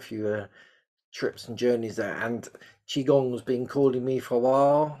quite a few trips and journeys there, and Qigong's been calling me for a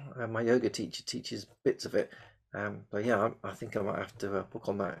while. My yoga teacher teaches bits of it, but yeah, I think I might have to book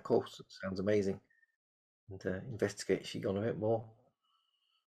on that course. It sounds amazing, and investigate Qigong a bit more.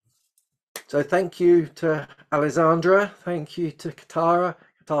 So thank you to Alessandra. Thank you to Katara.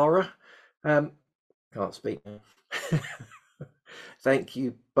 Can't speak. Thank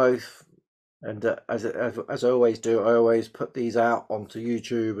you both. And as I always do, I always put these out onto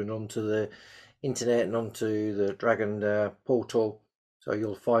YouTube and onto the internet and onto the Dragon portal. So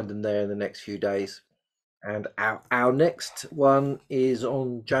you'll find them there in the next few days. And our next one is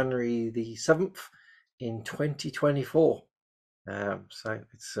on January the 7th in 2024. So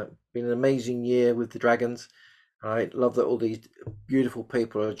it's been an amazing year with the dragons. I love that all these beautiful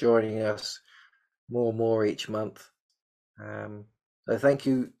people are joining us more and more each month. So thank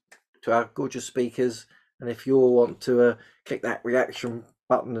you to our gorgeous speakers. And if you all want to click that reaction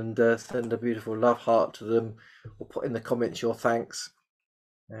button and send a beautiful love heart to them, or put in the comments your thanks.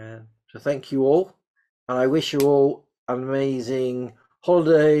 So thank you all, and I wish you all an amazing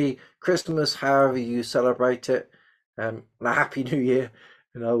holiday, Christmas, however you celebrate it, and a happy New Year.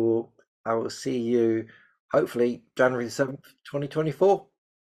 And I will see you hopefully January 7th, 2024.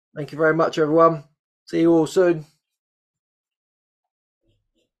 Thank you very much, everyone. See you all soon.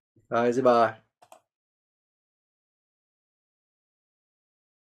 Bye. Bye.